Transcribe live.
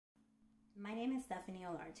My name is Stephanie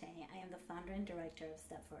Olarte. I am the founder and director of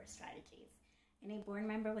Step Forward Strategies and a board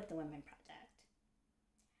member with the Womxn Project.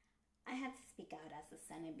 I had to speak out as the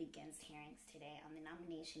Senate begins hearings today on the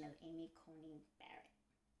nomination of Amy Coney Barrett.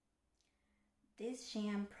 This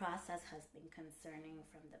sham process has been concerning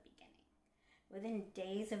from the beginning. Within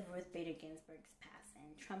days of Ruth Bader Ginsburg's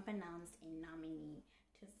passing, Trump announced a nominee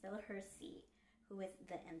to fill her seat who is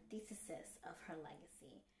the antithesis of her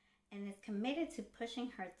legacy and is committed to pushing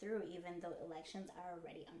her through even though elections are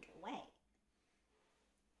already underway.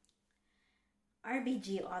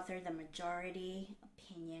 RBG authored the majority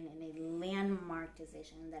opinion in a landmark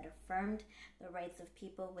decision that affirmed the rights of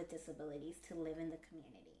people with disabilities to live in the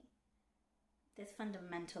community. This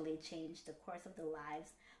fundamentally changed the course of the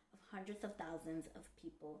lives of hundreds of thousands of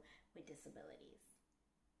people with disabilities.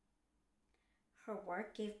 Her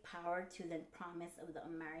work gave power to the promise of the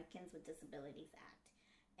Americans with Disabilities Act,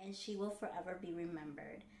 and she will forever be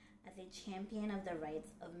remembered as a champion of the rights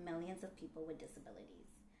of millions of people with disabilities,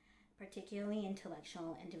 particularly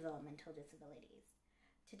intellectual and developmental disabilities.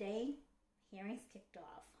 Today, hearings kicked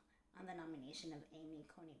off on the nomination of Amy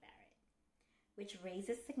Coney Barrett, which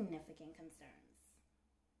raises significant concerns.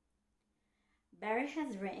 Barrett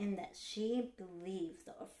has written that she believes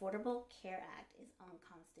the Affordable Care Act is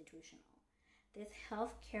unconstitutional. This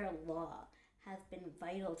health care law has been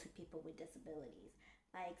vital to people with disabilities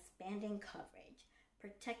by expanding coverage,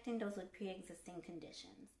 protecting those with pre-existing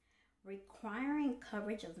conditions, requiring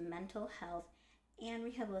coverage of mental health and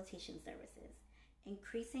rehabilitation services,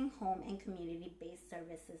 increasing home and community-based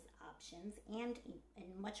services options, and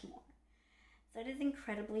much more. So it is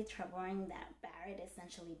incredibly troubling that Barrett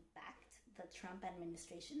essentially backed the Trump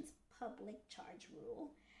administration's public charge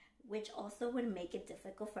rule, which also would make it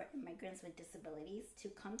difficult for immigrants with disabilities to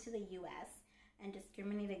come to the U.S. and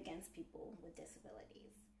discriminate against people with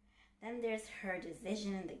disabilities. Then there's her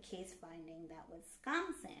decision in the case finding that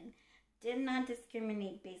Wisconsin did not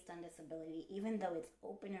discriminate based on disability, even though its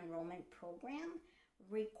open enrollment program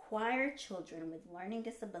required children with learning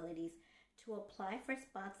disabilities to apply for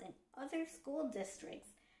spots in other school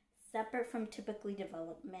districts separate from typically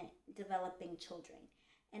developing children,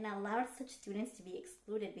 and allowed such students to be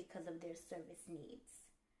excluded because of their service needs.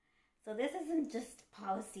 So this isn't just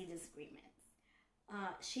policy disagreements.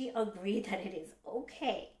 She agreed that it is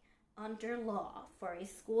okay under law for a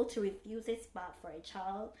school to refuse a spot for a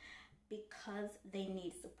child because they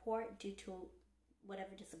need support due to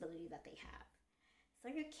whatever disability that they have. So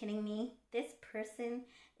you're kidding me? This person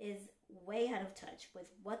is way out of touch with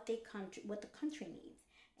what the country needs,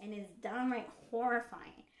 and is downright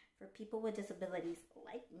horrifying for people with disabilities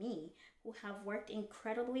like me who have worked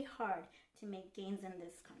incredibly hard to make gains in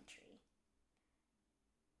this country.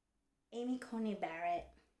 Amy Coney Barrett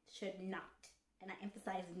should not, and I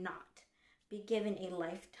emphasize not, be given a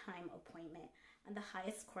lifetime appointment on the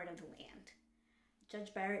highest court of the land.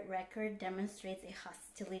 Judge Barrett's record demonstrates a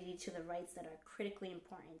hostility to the rights that are critically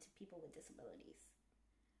important to people with disabilities.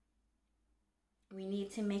 We need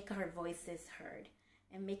to make our voices heard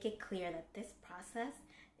and make it clear that this process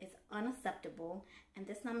is unacceptable and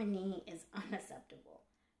this nominee is unacceptable.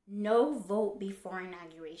 No vote before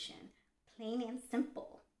inauguration, plain and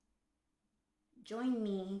simple. Join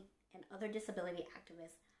me and other disability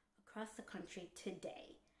activists across the country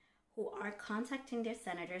today who are contacting their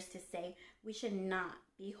senators to say we should not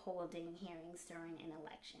be holding hearings during an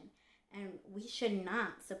election, and we should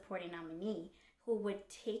not support a nominee who would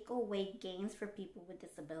take away gains for people with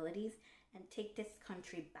disabilities and take this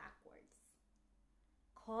country backwards.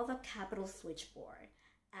 Call the Capitol Switchboard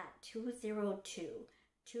at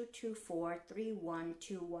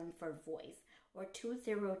 202-224-3121 for voice or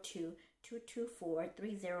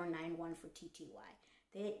 202-224-3091 for TTY.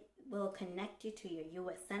 They will connect you to your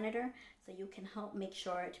U.S. Senator so you can help make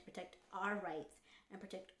sure to protect our rights and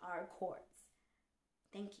protect our courts.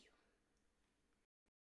 Thank you.